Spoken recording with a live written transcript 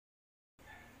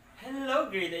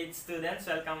grade 8 students!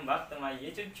 Welcome back to my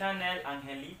YouTube channel,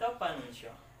 Angelito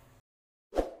Panuncio.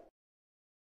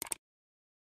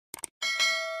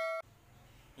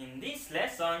 In this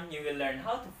lesson, you will learn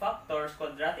how to factor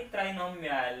quadratic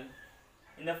trinomial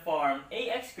in the form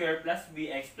ax² plus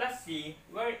bx plus c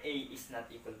where a is not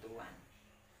equal to 1.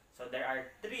 So there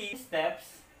are 3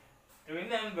 steps to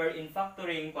remember in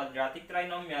factoring quadratic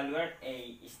trinomial where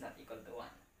a is not equal to 1.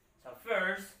 So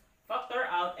first, factor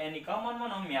out any common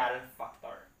monomial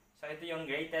factor. So ito yung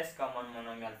greatest common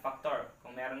monomial factor.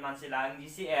 Kung meron man sila ang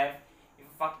GCF,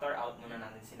 i-factor out muna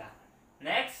natin sila.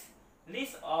 Next,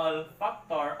 list all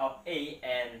factor of A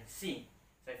and C.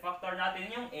 So i-factor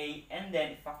natin yung A and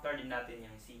then i-factor din natin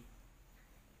yung C.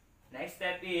 Next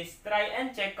step is try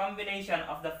and check combination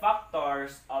of the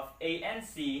factors of A and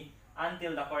C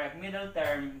until the correct middle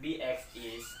term Bx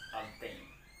is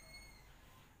obtained.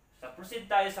 So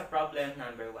proceed tayo sa problem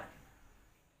number 1.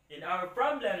 In our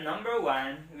problem number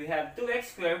 1, we have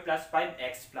 2x² plus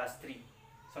 5x plus 3.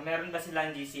 So, meron ba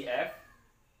silang GCF?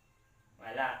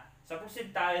 Wala. So,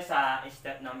 proceed tayo sa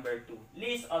step number 2.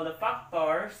 List all the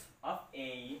factors of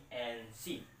A and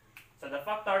C. So, the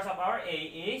factors of our A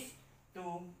is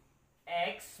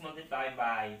 2x multiplied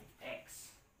by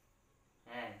x.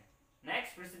 And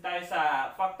next, proceed tayo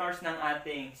sa factors ng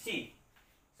ating C.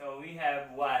 So, we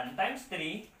have 1 times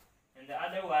 3 and the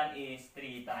other one is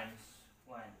 3 times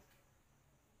 1.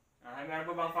 Meron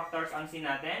po bang factors ang C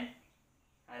natin?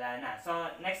 Wala na.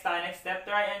 So, next step,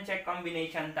 try and check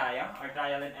combination tayo or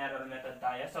trial and error method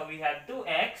tayo. So, we have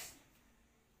 2x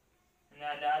and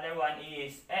the other one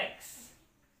is x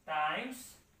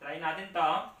times, try natin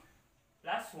to,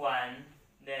 plus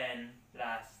 1, then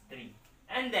plus 3.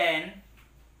 And then,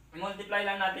 multiply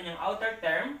lang natin yung outer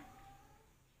term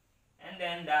and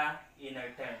then the inner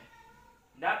term.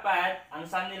 Dapat, ang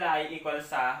sum nila ay equal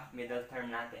sa middle term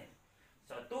natin.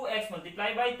 So, 2x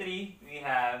multiplied by 3, we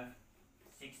have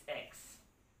 6x.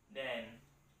 Then,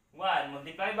 1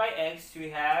 multiplied by x,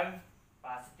 we have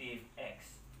positive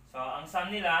x. So, ang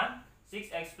sum nila,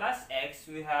 6x plus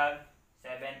x, we have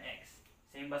 7x.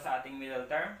 Same ba sa ating middle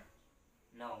term?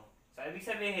 No. So, ibig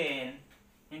sabihin,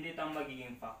 hindi itong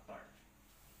magiging factor.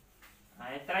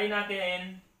 Okay, try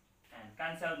natin, and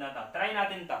cancel na to. Try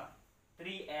natin to.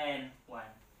 3 and 1.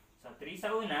 So, 3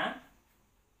 sa una,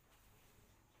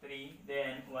 3,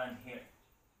 then 1 here.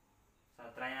 So,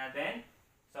 try natin.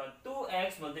 So,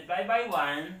 2x multiplied by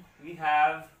 1, we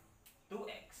have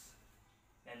 2x.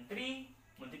 Then 3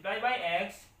 multiplied by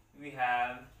x, we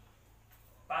have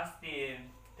positive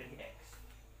 3x.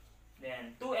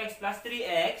 Then 2x plus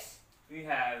 3x, we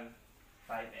have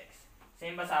 5x.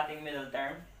 Same ba sa ating middle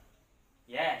term?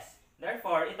 Yes.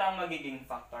 Therefore, ito ang magiging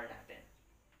factor natin.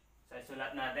 So,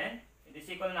 isulat natin. It is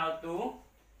equal now to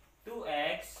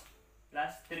 2x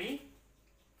plus 3.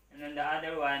 And then the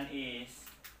other one is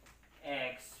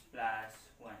x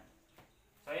plus 1.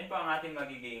 So, yun po ang ating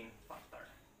magiging factor.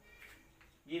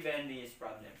 Given this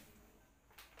problem.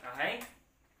 Okay?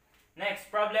 Next,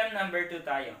 problem number 2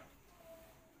 tayo.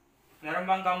 Meron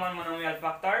bang common monomial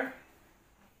factor?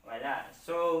 Wala.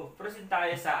 So, proceed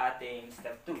tayo sa ating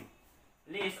step 2.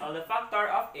 List all the factor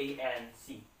of A and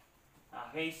C.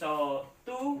 Okay, so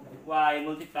 2y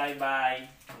multiplied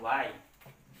by y.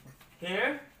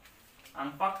 Here,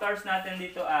 ang factors natin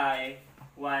dito ay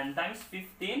 1 times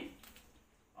 15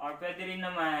 or pwede rin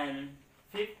naman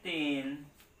 15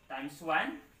 times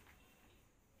 1.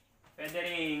 Pwede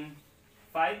rin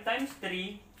 5 times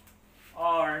 3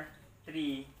 or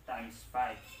 3 times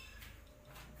 5.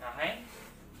 Okay?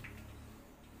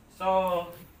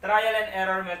 So, trial and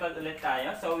error method ulit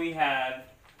tayo. So, we have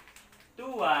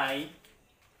 2y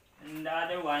and the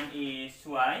other one is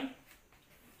y.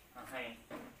 Okay.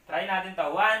 Try natin to.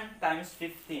 1 times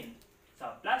 15. So,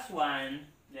 plus 1,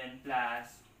 then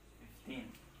plus 15.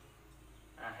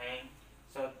 Okay.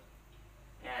 So,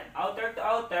 yan. Outer to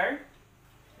outer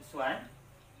is 1.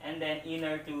 And then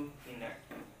inner to inner.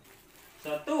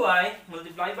 So, 2y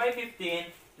multiplied by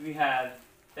 15, we have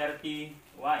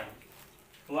 30y.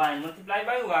 1 multiplied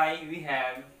by y, we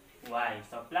have y.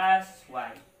 So, plus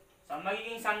y. So, ang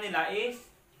magiging sum nila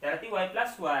is 30y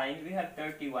plus y, we have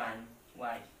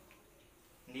 31y.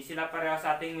 Hindi sila pareho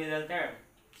sa ating middle term.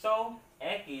 So,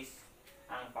 x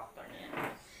ang factor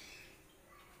niya.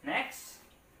 Next,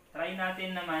 try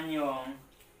natin naman yung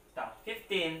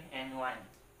 15 and 1.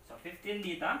 So, 15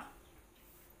 dito.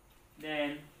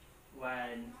 Then,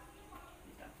 1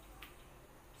 dito.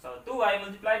 So, 2y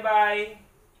multiplied by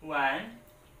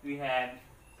 1, we have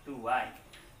 2y.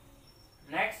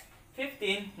 Next,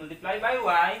 15 multiplied by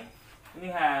y, we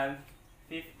have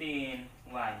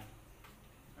 15y.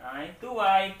 Okay,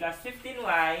 2y plus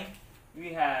 15y,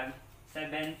 we have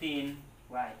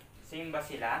 17y. Same ba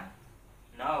sila?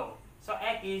 No. So,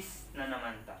 x na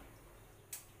naman to.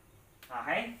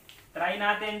 Okay? Try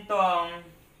natin tong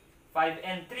 5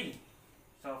 and 3.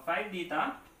 So, 5 dito.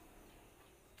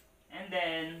 And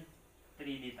then, 3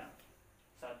 dito.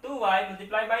 So, 2y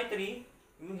multiplied by 3,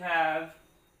 we have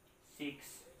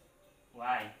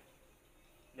 6y.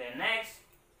 Then next,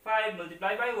 5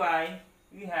 multiplied by y,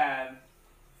 we have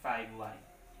 5y.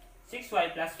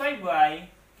 6y plus 5y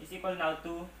is equal now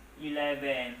to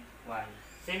 11y.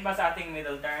 Same ba sa ating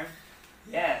middle term?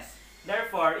 Yes.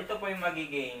 Therefore, ito po yung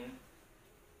magiging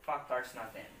factors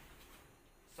natin.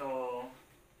 So,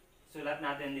 sulat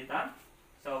natin dito.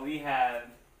 So, we have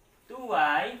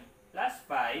 2y plus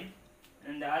 5,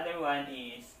 and the other one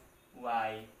is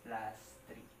y plus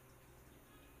 3.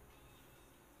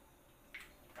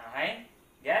 Okay?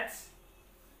 Gets?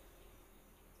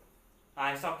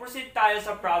 Okay, so proceed tayo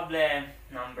sa problem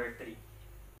number 3.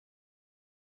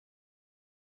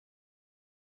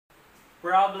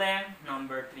 Problem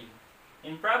number 3.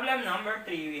 In problem number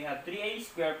 3, we have 3a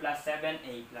squared plus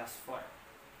 7a plus 4.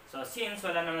 So, since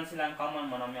wala naman silang common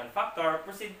monomial factor,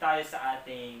 proceed tayo sa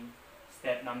ating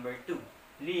step number 2.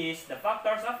 List the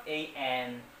factors of a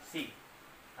and c.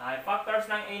 Factors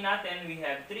ng a natin, we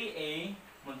have 3a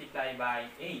multiplied by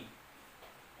a.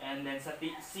 And then sa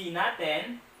c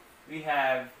natin, we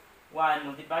have 1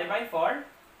 multiplied by 4.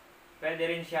 Pwede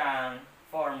rin siyang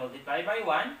 4 multiplied by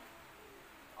 1.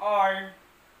 Or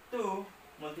 2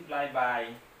 multiplied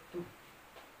by 2.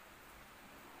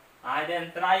 Then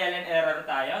trial and error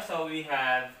tayo. So we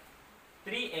have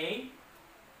 3a.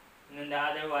 And then the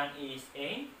other one is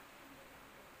a.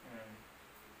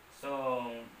 So,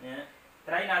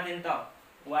 try natin to.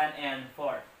 1 and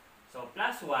 4. So,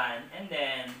 plus 1 and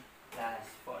then plus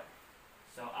 4.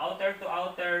 So, outer to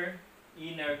outer,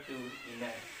 inner to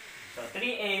inner. So,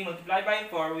 3a multiplied by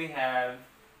 4, we have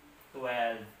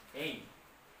 12a.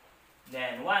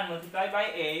 Then, 1 multiplied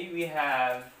by a, we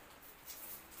have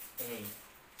a.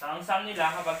 So, ang sum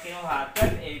nila kapag kinuha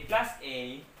 12a plus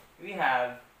a, we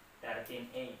have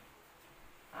 13a.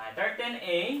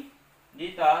 13a,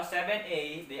 dito,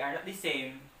 7a, they are not the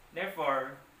same.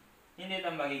 Therefore, hindi ito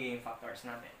magiging factors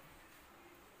natin.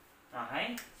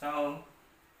 Okay? So,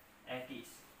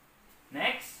 x.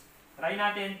 Next, try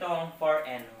natin itong 4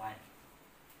 and 1.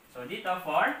 So, dito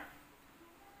 4.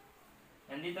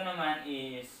 And dito naman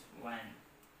is 1.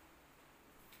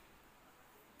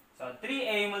 So,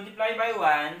 3a multiplied by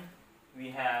 1,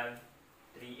 we have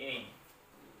 3a.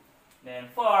 Then,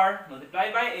 4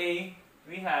 multiplied by a,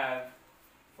 we have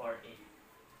 4a.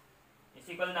 Is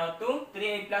equal now to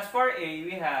 3a plus 4a,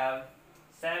 we have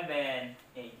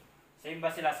 7a. Same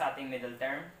ba sila sa ating middle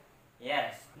term?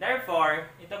 Yes. Therefore,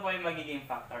 ito po yung magiging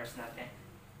factors natin.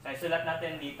 So, isulat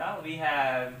natin dito. We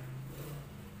have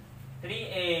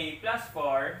 3a plus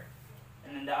 4,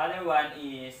 and then the other one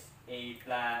is a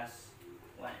plus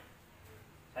 1.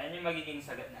 So, yun yung magiging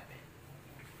sagot natin.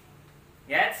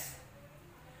 Gets?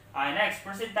 Okay, next,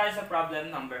 proceed tayo sa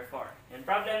problem number 4. In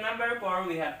problem number 4,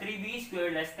 we have 3b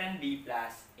squared less than b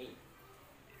plus a.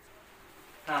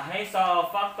 Okay, so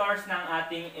factors ng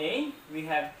ating a, we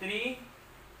have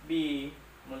 3b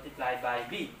multiplied by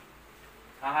b.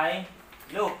 Okay,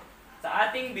 look, sa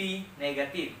ating b,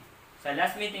 negative. Sa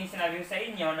last meeting, sinabi ko sa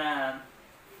inyo na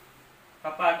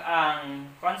kapag ang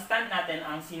constant natin,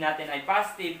 ang c natin ay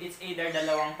positive, it's either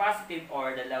dalawang positive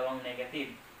or dalawang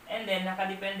negative. And then,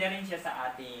 nakadepende rin siya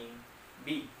sa ating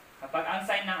b. Kapag ang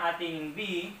sign ng ating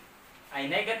b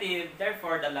ay negative,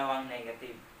 therefore, dalawang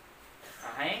negative.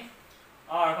 Okay?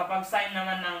 Or kapag sign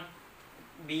naman ng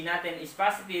b natin is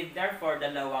positive, therefore,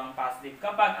 dalawang positive.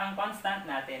 Kapag ang constant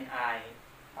natin ay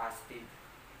positive.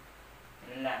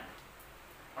 Yun lang.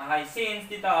 Okay, since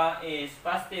dito is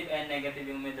positive and negative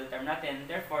yung middle term natin,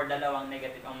 therefore, dalawang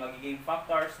negative ang magiging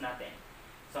factors natin.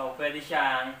 So, pwede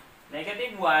siyang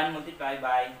negative 1 multiplied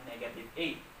by negative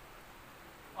 8.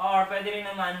 Or pwede rin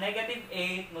naman negative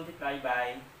 8 multiplied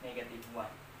by negative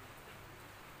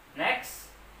 1.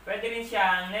 Next, pwede rin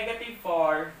siyang negative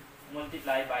 4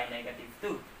 multiplied by negative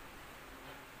 2.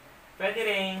 Pwede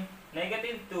rin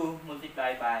negative 2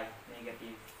 multiplied by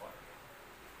negative 4.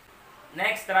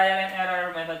 Next, trial and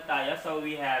error method tayo. So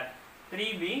we have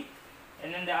 3b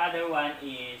and then the other one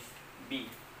is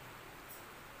b.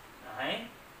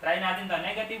 Okay? Try natin to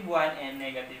negative 1 and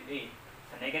negative 8.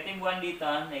 So, negative 1 dito,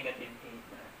 negative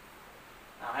 8 na.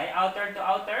 Okay, outer to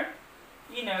outer,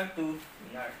 inner to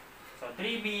inner. So,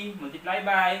 3b multiplied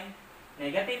by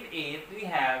negative 8, we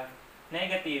have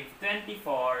negative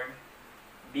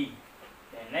 24b.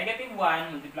 Then, negative 1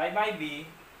 multiplied by b,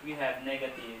 we have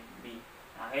negative b.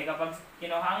 Okay, kapag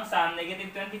kinuha ang sum,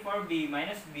 negative 24b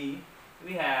minus b,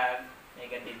 we have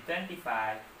negative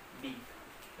 25b,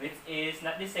 which is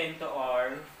not the same to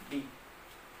our b.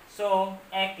 So,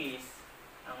 x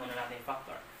ang una natin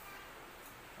factor.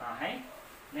 Okay?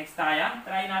 Next tayo,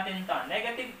 try natin to.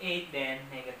 Negative 8, then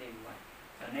negative 1.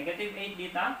 So, negative 8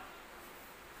 dito.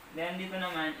 Then, dito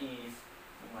naman is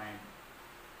 1.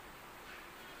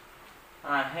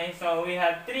 Okay, so we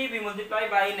have 3b multiplied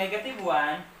by negative 1.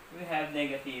 We have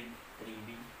negative 3b.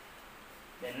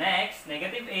 Then next,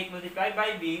 negative 8 multiplied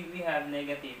by b, we have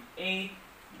negative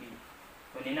 8b.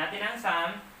 Kunin natin ang sum.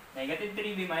 Negative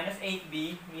 3b minus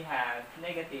 8b, we have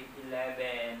negative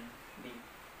 11b.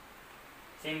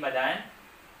 Same ba dan?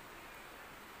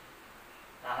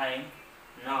 Okay?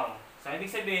 No. So, ibig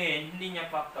sabihin, hindi niya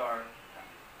factor.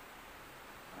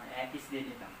 X din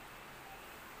ito.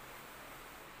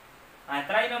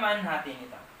 Try naman natin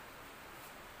ito.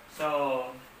 So,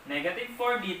 negative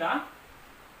 4 dito.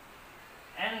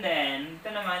 And then, ito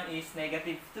naman is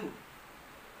negative 2.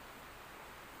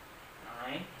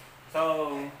 Okay?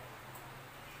 So,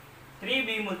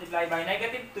 3b multiplied by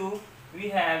negative 2,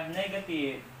 we have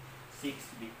negative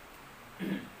 6b.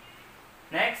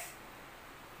 Next,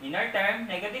 inner term,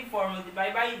 negative 4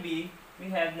 multiplied by b, we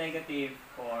have negative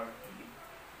 4b.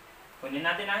 Kunin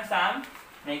natin ang sum.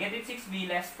 Negative 6b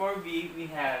less 4b, we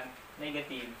have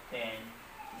negative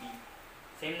 10b.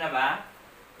 Same na ba?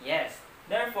 Yes.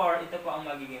 Therefore, ito po ang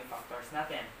magiging factors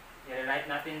natin. I-write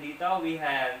natin dito, we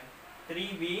have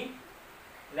 3b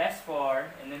less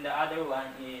 4, and then the other one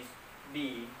is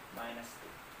b minus 2.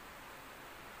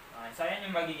 Okay, so yan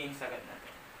yung magiging sagot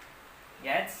natin.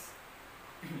 Gets?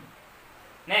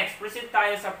 Next, proceed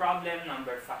tayo sa problem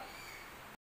number 5.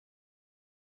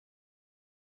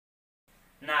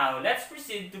 Now, let's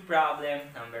proceed to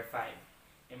problem number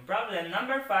 5. In problem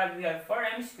number 5, we have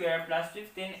 4m squared plus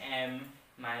 15m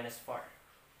minus 4.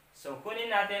 So, kunin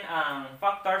natin ang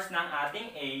factors ng ating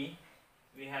a.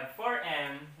 We have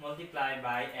 4m multiplied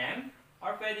by m,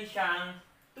 or pwede siyang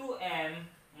 2m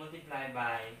multiplied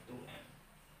by 2m.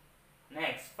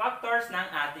 Next, factors ng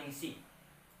ating c.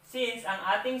 Since ang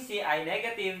ating c ay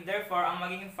negative, therefore, ang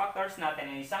magiging factors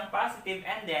natin ay isang positive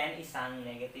and then isang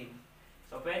negative.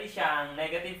 So, pwede siyang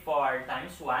negative 4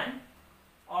 times 1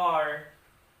 or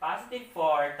positive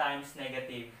 4 times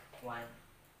negative 1.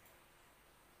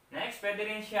 Next, pwede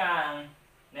rin siyang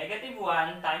negative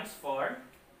 1 times 4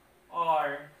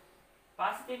 or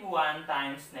positive 1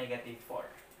 times negative 4.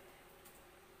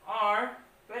 Or,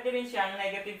 pwede rin siyang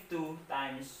negative 2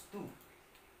 times 2.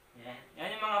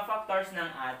 Yan yung mga factors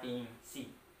ng ating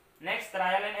c. Next,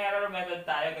 trial and error method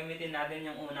tayo. Gamitin natin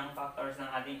yung unang factors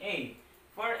ng ating a.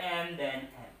 4m, then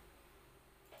m.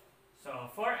 So,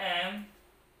 4m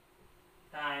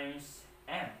times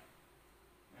m.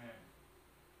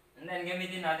 And then,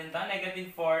 gamitin natin to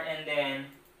negative 4 and then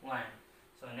 1.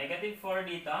 So, negative 4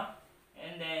 dito.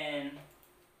 And then,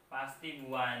 positive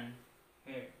 1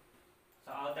 here.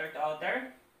 So, outer to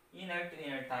outer, inner to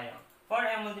inner tayo.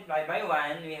 4m multiplied by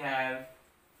 1, we have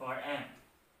 4m.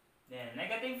 Then,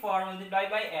 negative 4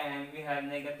 multiplied by m, we have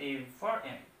negative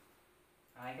 4m.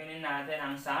 Okay, kunin natin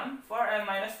ang sum. 4m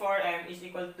minus 4m is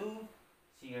equal to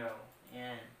 0.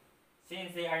 Ayan.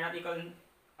 Since they are not equal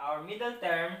our middle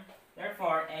term,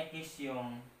 therefore, x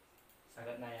yung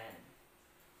sagot na yan.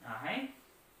 Okay?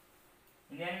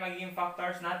 Hindi yan magiging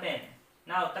factors natin.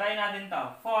 Now, try natin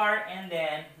to. 4 and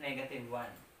then negative 1.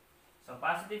 So,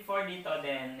 positive 4 dito,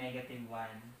 then negative 1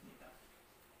 dito.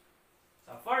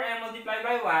 So, 4m multiplied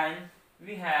by 1,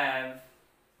 we have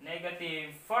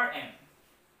negative 4m.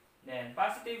 Then,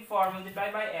 positive 4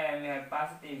 multiplied by m, we have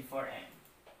positive 4m.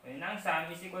 Yun ang sum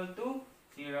is equal to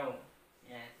 0.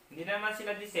 Yan. Hindi naman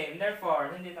sila the same, therefore,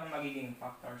 hindi ito magiging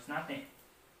factors natin.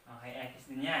 Okay, x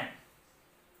din yan.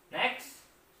 Next.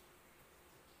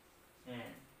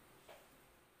 Yan.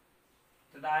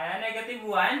 Ito tayo, negative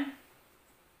 1.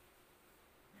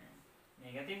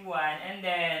 Negative 1, and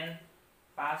then,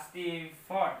 positive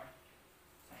 4.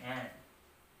 So, yan.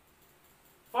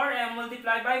 4m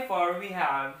multiplied by 4, we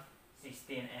have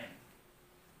 16m.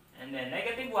 And then,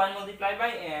 negative 1 multiplied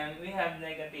by m, we have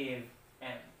negative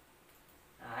m.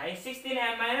 Okay,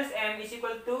 16m minus m is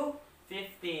equal to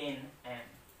 15m.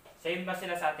 Same ba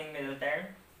sila sa ating middle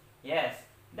term? Yes.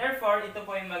 Therefore, ito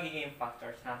po yung magiging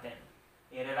factors natin.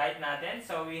 I-rewrite natin.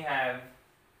 So, we have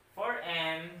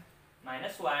 4m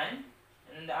minus 1,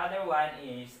 and the other one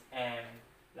is m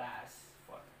plus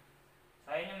 4.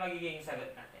 So, yun yung magiging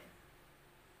sagot natin.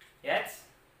 Yes?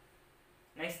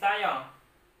 Next tayo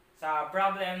sa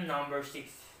problem number 6.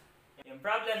 In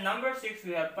problem number 6,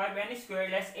 we have 5n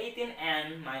squared less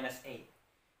 18n minus 8.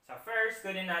 So first,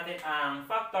 kunin natin ang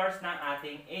factors ng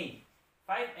ating a.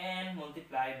 5n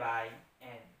multiplied by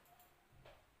n.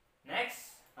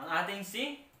 Next, ang ating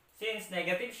C, since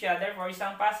negative siya, therefore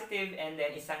isang positive and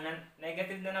then isang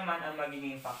negative na naman ang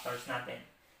magiging factors natin.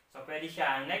 So, pwede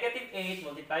siyang negative 8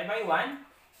 multiplied by 1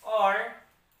 or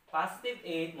positive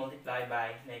 8 multiplied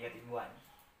by negative 1.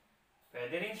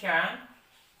 Pwede rin siyang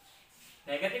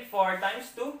negative 4 times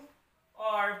 2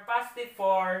 or positive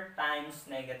 4 times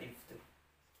negative 2.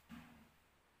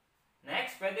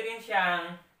 Next, pwede rin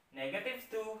siyang negative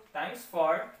 2 times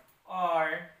 4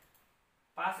 or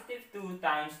positive 2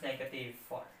 times negative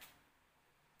 4.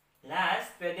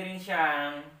 Last, pwede rin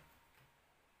siyang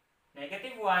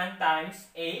negative 1 times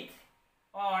 8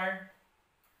 or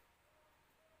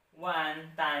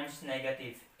 1 times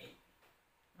negative 8.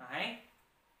 Okay?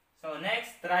 So,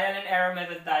 next, trial and error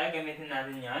method tayo. Gamitin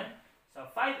natin yon. So,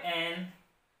 5n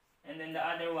and then the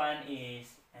other one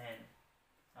is n.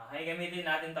 Okay, gamitin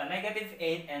natin to. Negative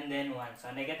 8 and then 1. So,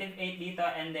 negative 8 dito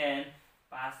and then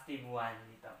positive 1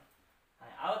 dito.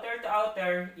 Okay, outer to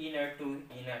outer, inner to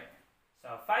inner.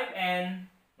 So, 5n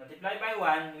multiplied by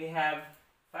 1, we have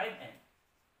 5n.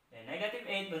 Then, negative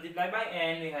 8 multiplied by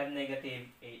n, we have negative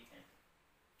 8n.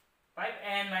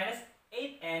 5n minus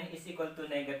 8n is equal to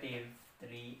negative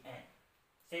 3n.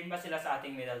 Same ba sila sa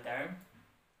ating middle term?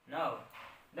 No.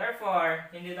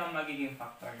 Therefore, hindi ito ang magiging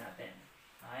factor natin.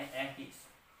 Okay, x.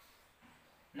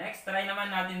 Next, try naman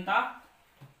natin to.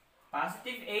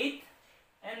 Positive 8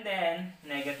 and then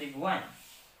negative 1.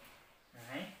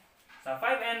 Okay? So,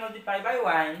 5n multiplied by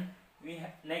 1, we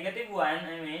have negative 1,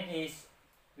 is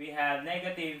we have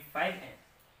negative 5n.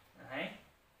 Okay?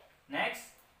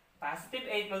 Next, positive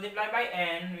 8 multiplied by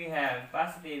n, we have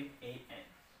positive 8n.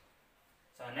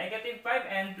 So, negative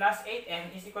 5n plus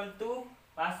 8n is equal to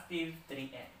positive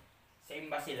 3n. Same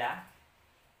ba sila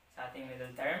sa ating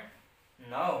middle term?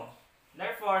 No.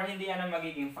 Therefore, hindi yan ang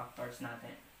magiging factors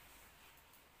natin.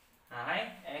 Okay?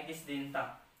 X din to.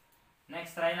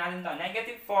 Next, try natin to.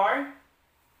 Negative 4.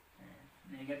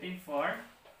 Negative 4.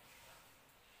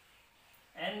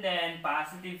 And then,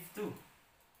 positive 2.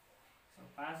 So,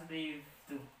 positive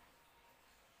 2.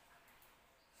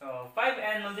 So,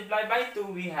 5n multiplied by 2,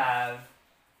 we have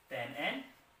 10n.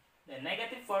 Then,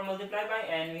 negative 4 multiplied by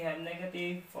n, we have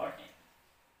negative 4n.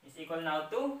 Is equal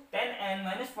now to 10n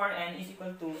minus 4n is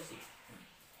equal to 6.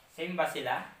 Same ba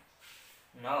sila?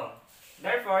 No.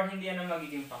 Therefore, hindi yan ang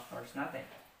magiging factors natin.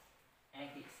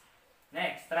 X.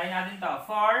 Next, try natin to.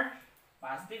 4,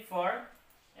 positive 4,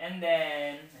 and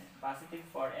then positive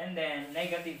 4, and then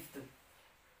negative 2.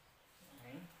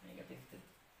 Okay, negative 2.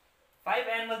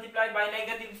 5n multiplied by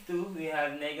negative 2, we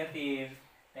have negative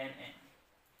 10n.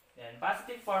 Then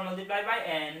positive 4 multiplied by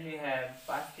n, we have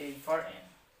positive 4n.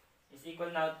 Is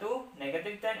equal now to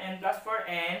negative 10n plus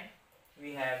 4n,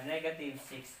 we have negative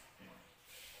 6.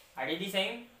 Are they the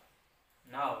same?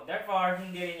 No. Therefore,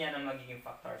 hindi rin yan ang magiging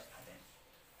factors natin.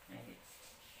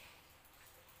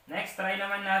 Next, try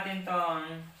naman natin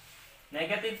tong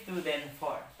negative 2 then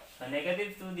 4. So,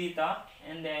 negative 2 dito,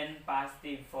 and then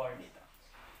positive 4 dito.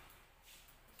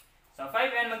 So,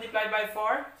 5n multiplied by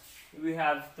 4, we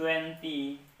have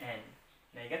 20n.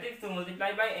 Negative 2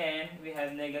 multiplied by n, we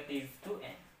have negative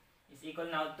 2n. Is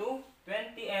equal now to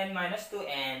 20n minus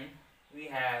 2n, we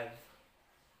have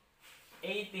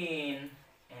 18n.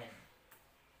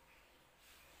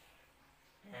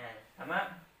 Ayan.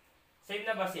 Tama? Same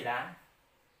na ba sila?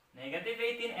 Negative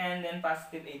 18n, then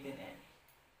positive 18n.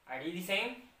 Are they the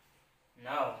same?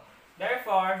 No.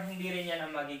 Therefore, hindi rin yan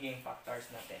ang magiging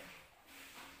factors natin.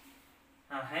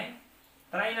 Okay?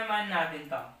 Try naman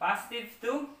natin to. Positive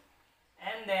 2,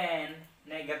 and then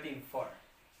negative 4.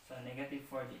 So, negative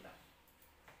 4 dito.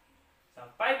 So,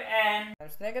 5n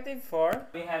times negative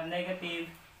 4, we have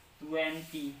negative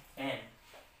 20n.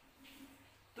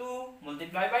 2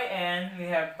 multiplied by n, we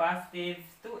have positive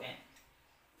 2n.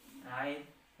 Right?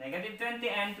 Negative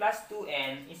 20n plus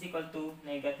 2n is equal to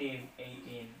negative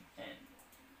 18n.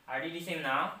 Are they the same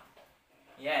now?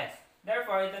 Yes.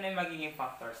 Therefore, ito na yung magiging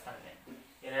factors natin.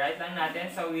 I-write lang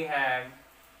natin. So, we have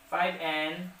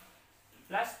 5n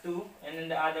plus 2, and then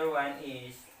the other one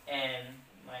is n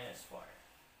minus 4.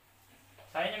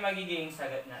 So, yun yung magiging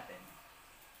sagot natin.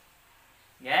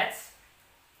 Gets?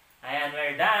 Ayan,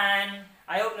 we're done!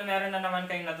 I hope na meron na naman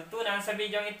kayong natutunan sa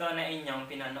video ito na inyong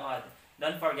pinanood.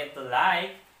 Don't forget to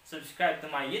like, subscribe to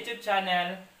my YouTube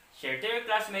channel, share to your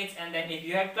classmates, and then if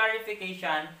you have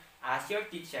clarification, ask your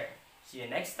teacher. See you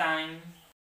next time!